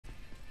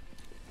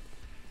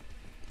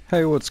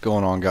Hey, what's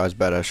going on, guys?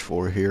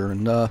 Badash4 here,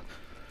 and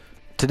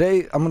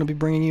today I'm gonna be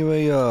bringing you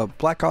a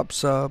Black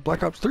Ops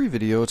 3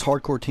 video. It's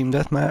hardcore team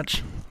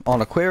deathmatch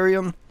on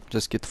Aquarium.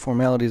 Just get the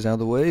formalities out of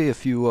the way.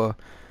 If you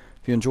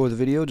enjoy the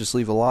video, just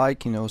leave a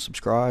like,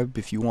 subscribe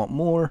if you want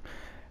more,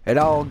 and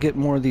I'll get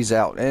more of these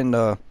out. And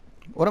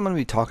what I'm gonna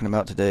be talking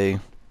about today,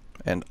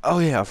 and oh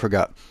yeah, I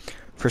forgot.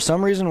 For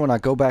some reason, when I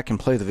go back and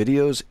play the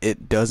videos,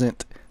 it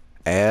doesn't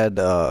add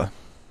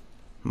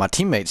my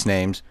teammates'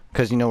 names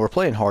because we're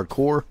playing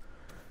hardcore.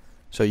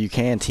 So you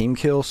can team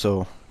kill,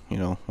 so,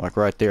 like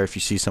right there, if you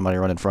see somebody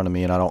run in front of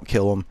me and I don't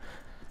kill them,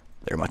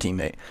 they're my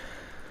teammate.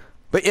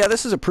 But yeah,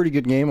 this is a pretty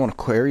good game on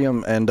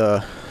Aquarium, and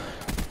I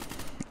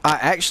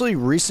actually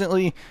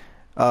recently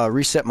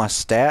reset my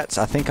stats.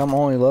 I think I'm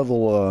only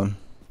level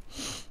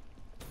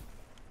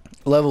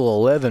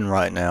 11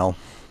 right now.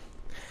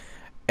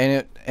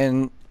 And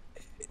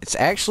it's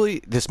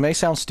actually, this may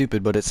sound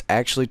stupid, but it's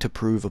actually to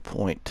prove a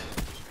point.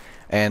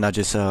 And I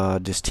just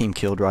team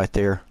killed right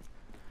there.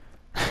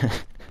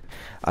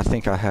 I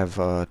think I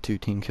have 2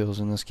 team kills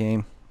in this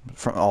game,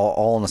 from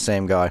all on the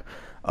same guy.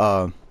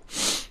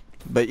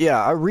 But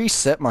yeah, I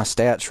reset my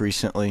stats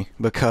recently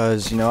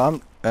because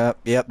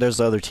yep, there's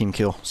the other team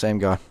kill, same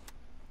guy.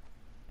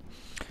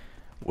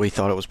 We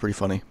thought it was pretty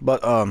funny,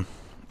 but I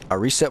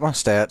reset my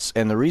stats,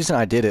 and the reason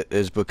I did it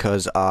is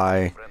because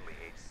I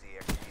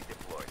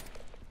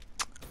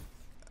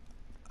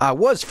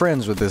was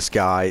friends with this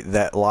guy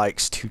that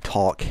likes to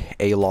talk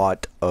a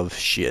lot of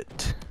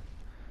shit.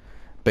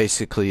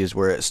 Basically is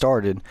where it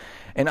started,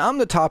 and I'm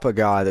the type of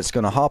guy that's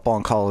gonna hop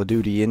on Call of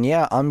Duty, and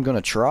yeah, I'm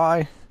gonna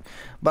try,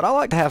 but I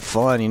like to have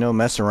fun,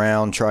 mess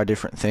around, try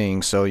different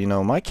things. So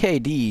my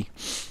KD,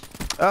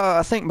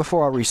 I think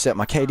before I reset,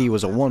 my KD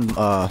was a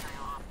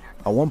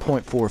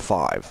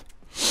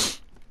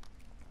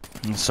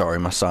 1.45. Sorry,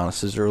 my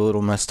sinuses are a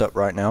little messed up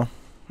right now.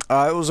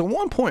 It was a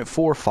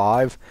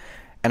 1.45,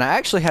 and I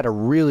actually had a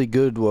really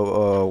good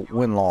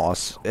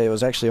win-loss. It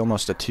was actually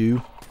almost a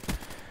 2,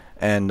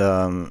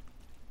 and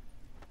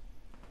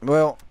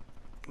well,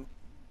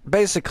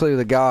 basically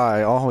the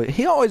guy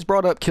always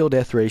brought up kill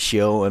death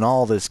ratio and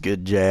all this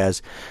good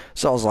jazz.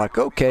 So I was like,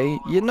 okay,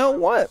 you know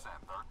what?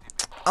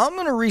 I'm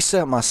gonna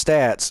reset my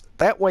stats.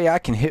 That way I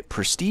can hit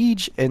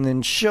prestige and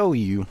then show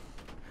you.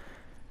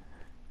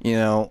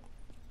 I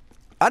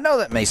know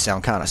that may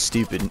sound kind of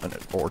stupid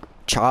or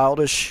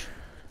childish.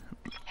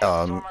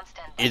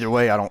 Either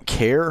way, I don't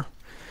care.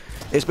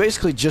 It's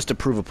basically just to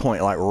prove a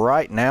point. Like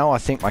right now, I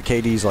think my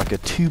KD is like a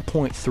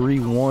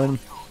 2.31.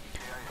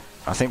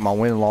 I think my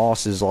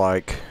win-loss is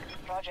like,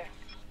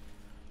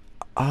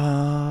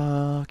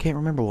 I can't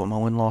remember what my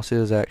win-loss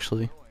is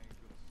actually.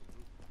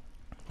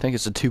 I think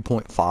it's a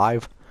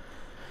 2.5,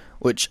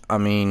 which, I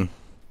mean,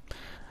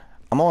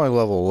 I'm only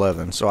level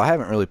 11, so I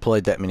haven't really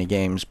played that many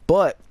games,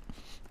 but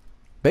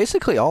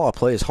basically all I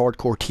play is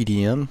hardcore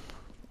TDM,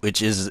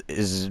 which is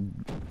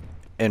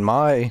in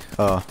my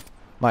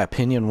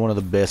opinion, one of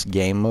the best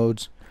game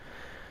modes.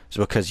 It's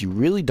because you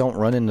really don't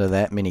run into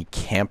that many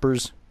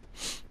campers.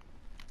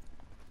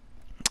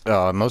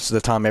 Most of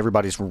the time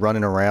everybody's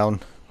running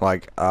around.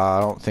 Like, I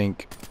don't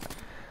think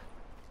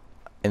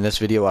in this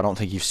video, I don't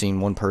think you've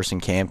seen one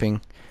person camping.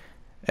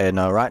 And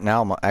right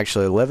now I'm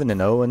actually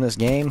 11-0 in this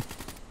game.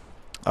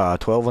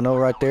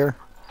 12-0 right there.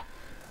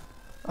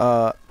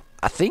 I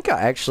think I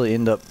actually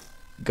end up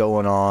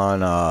going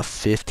on a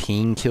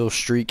 15 kill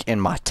streak,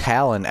 and my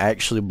Talon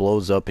actually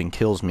blows up and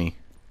kills me.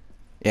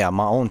 Yeah,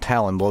 my own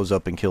Talon blows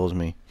up and kills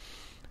me.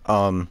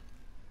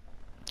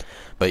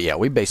 But yeah,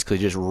 we basically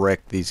just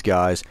wrecked these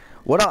guys.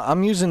 What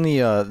I'm using,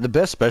 the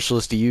best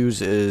specialist to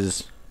use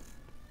is,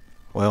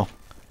 well,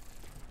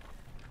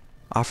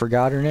 I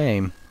forgot her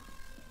name.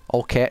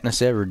 Old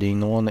Katniss Everdeen,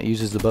 the one that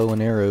uses the bow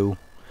and arrow.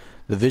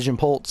 The Vision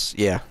Pulse,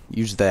 yeah,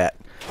 use that.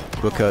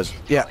 Because,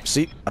 yeah,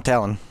 see, my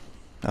Talon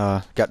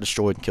got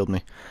destroyed and killed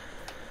me.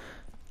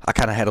 I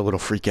kind of had a little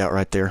freak out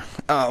right there.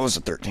 It was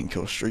a 13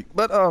 kill streak.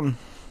 But,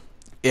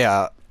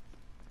 yeah,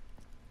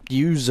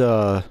 use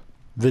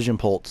Vision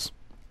Pulse.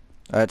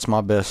 That's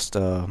my best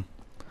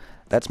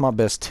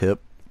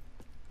tip,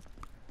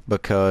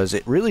 because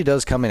it really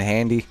does come in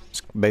handy.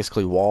 It's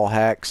basically wall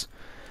hacks,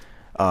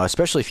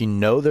 especially if you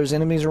know there's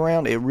enemies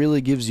around. It really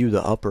gives you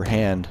the upper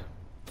hand,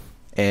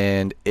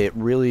 and it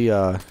really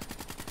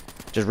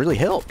just really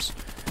helps.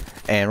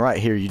 And right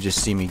here you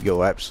just see me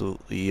go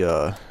absolutely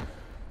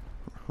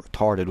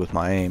retarded with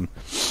my aim.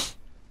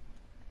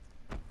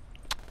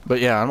 But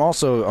yeah,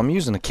 I'm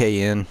using a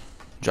KN,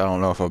 which I don't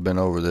know if I've been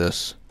over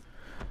this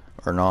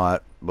or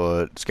not,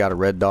 but it's got a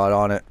red dot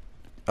on it,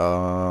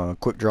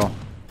 quick draw,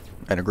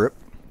 and a grip.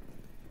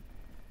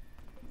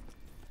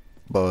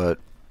 But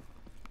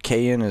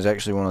KN is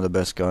actually one of the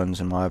best guns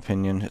in my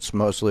opinion. It's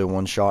mostly a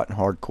one-shot in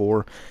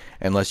hardcore,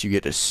 unless you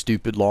get a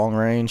stupid long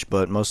range,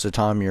 but most of the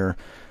time your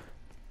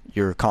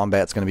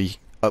combat's going to be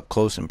up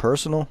close and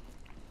personal.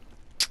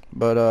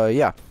 But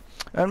yeah,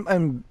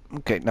 and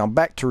okay, now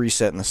back to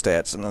resetting the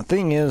stats. And the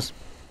thing is,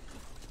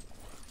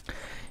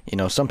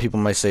 some people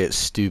may say it's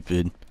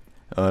stupid,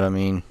 but I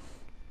mean,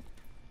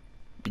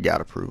 you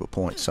gotta prove a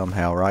point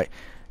somehow, right?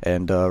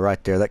 And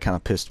right there, that kind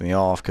of pissed me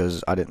off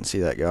because I didn't see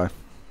that guy.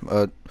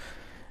 But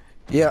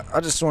yeah, I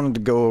just wanted to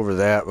go over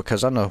that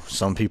because I know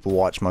some people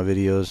watch my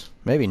videos.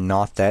 Maybe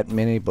not that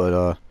many,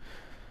 but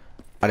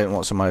I didn't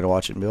want somebody to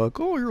watch it and be like,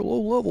 "Oh, you're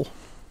low level."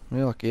 And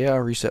be like, "Yeah, I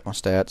reset my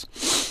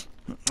stats."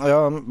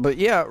 But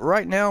yeah,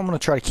 right now I'm gonna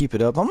try to keep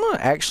it up. I'm gonna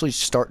actually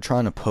start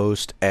trying to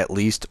post at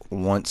least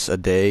once a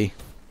day.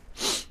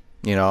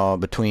 You know,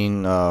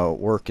 between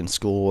work and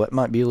school, it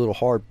might be a little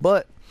hard,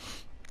 but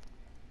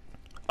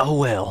oh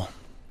well.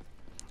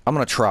 I'm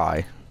gonna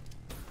try.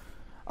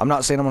 I'm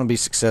not saying I'm gonna be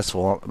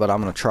successful, but I'm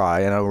gonna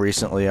try. I know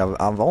recently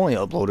I've only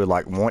uploaded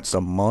like once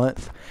a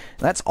month. And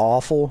that's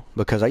awful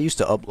because I used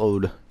to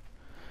upload.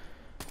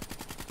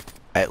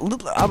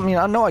 I mean,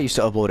 I know I used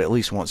to upload at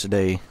least once a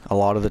day a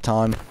lot of the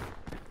time,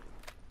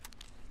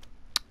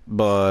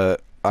 but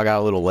I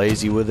got a little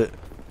lazy with it,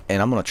 and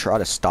I'm gonna try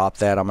to stop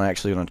that. I'm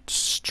actually gonna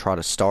try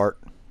to start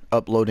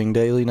uploading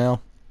daily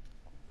now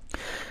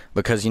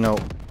because, you know,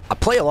 I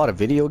play a lot of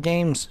video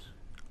games.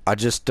 I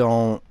just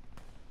don't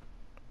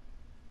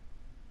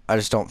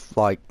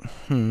like,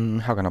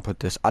 how can I put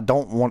this? I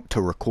don't want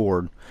to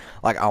record.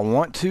 Like, I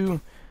want to,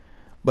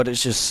 but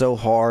it's just so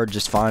hard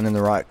just finding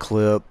the right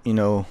clip, you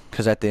know,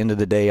 because at the end of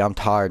the day, I'm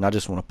tired and I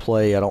just want to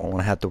play. I don't want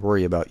to have to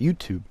worry about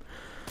YouTube.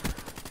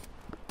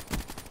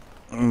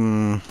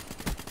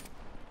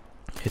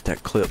 Hit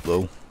that clip,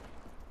 though.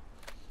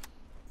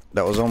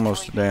 That was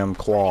almost a damn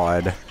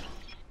quad.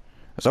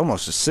 It's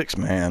almost a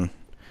 6-man.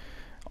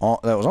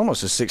 That was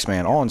almost a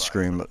 6-man on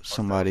screen, but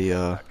somebody,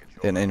 an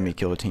enemy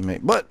killed a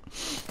teammate. But,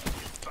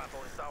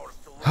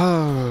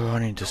 oh, I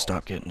need to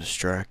stop getting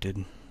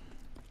distracted.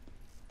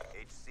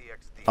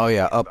 Oh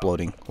yeah,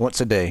 uploading. Once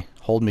a day.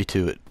 Hold me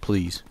to it,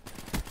 please.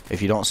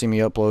 If you don't see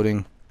me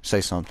uploading, say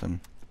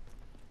something.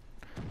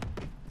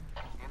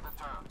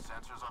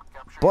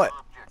 But,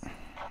 I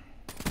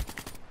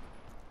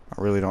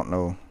really don't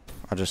know.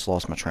 I just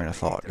lost my train of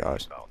thought,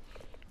 guys.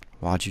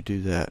 Why'd you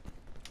do that?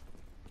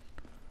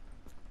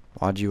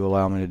 Why'd you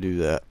allow me to do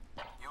that?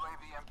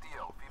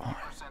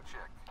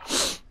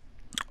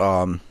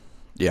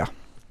 Yeah.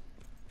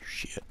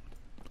 Shit.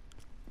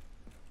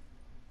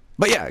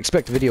 But yeah,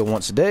 expect a video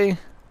once a day.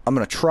 I'm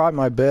going to try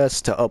my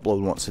best to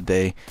upload once a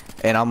day.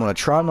 And I'm going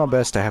to try my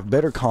best to have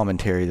better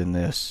commentary than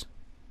this.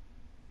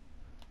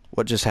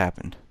 What just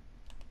happened?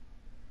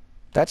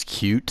 That's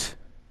cute.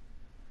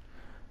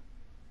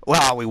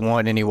 Well, we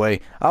won anyway.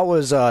 I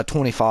was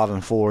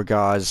 25-4,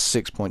 guys.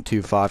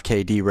 6.25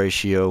 KD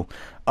ratio.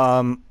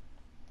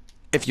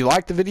 If you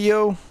liked the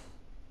video,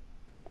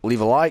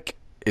 leave a like.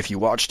 If you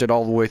watched it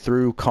all the way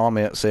through,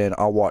 comment saying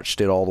I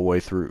watched it all the way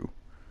through.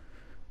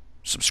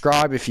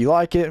 Subscribe if you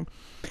like it. I'm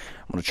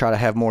going to try to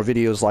have more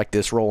videos like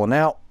this rolling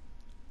out.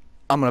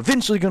 I'm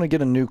eventually going to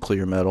get a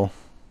nuclear medal.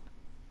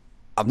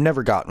 I've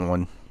never gotten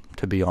one,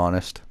 to be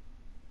honest.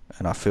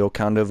 And I feel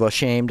kind of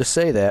ashamed to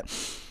say that.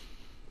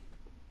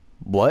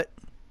 But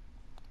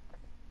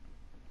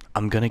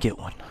I'm going to get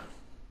one.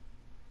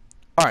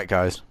 Alright,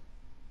 guys.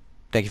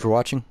 Thank you for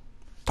watching.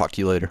 Talk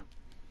to you later.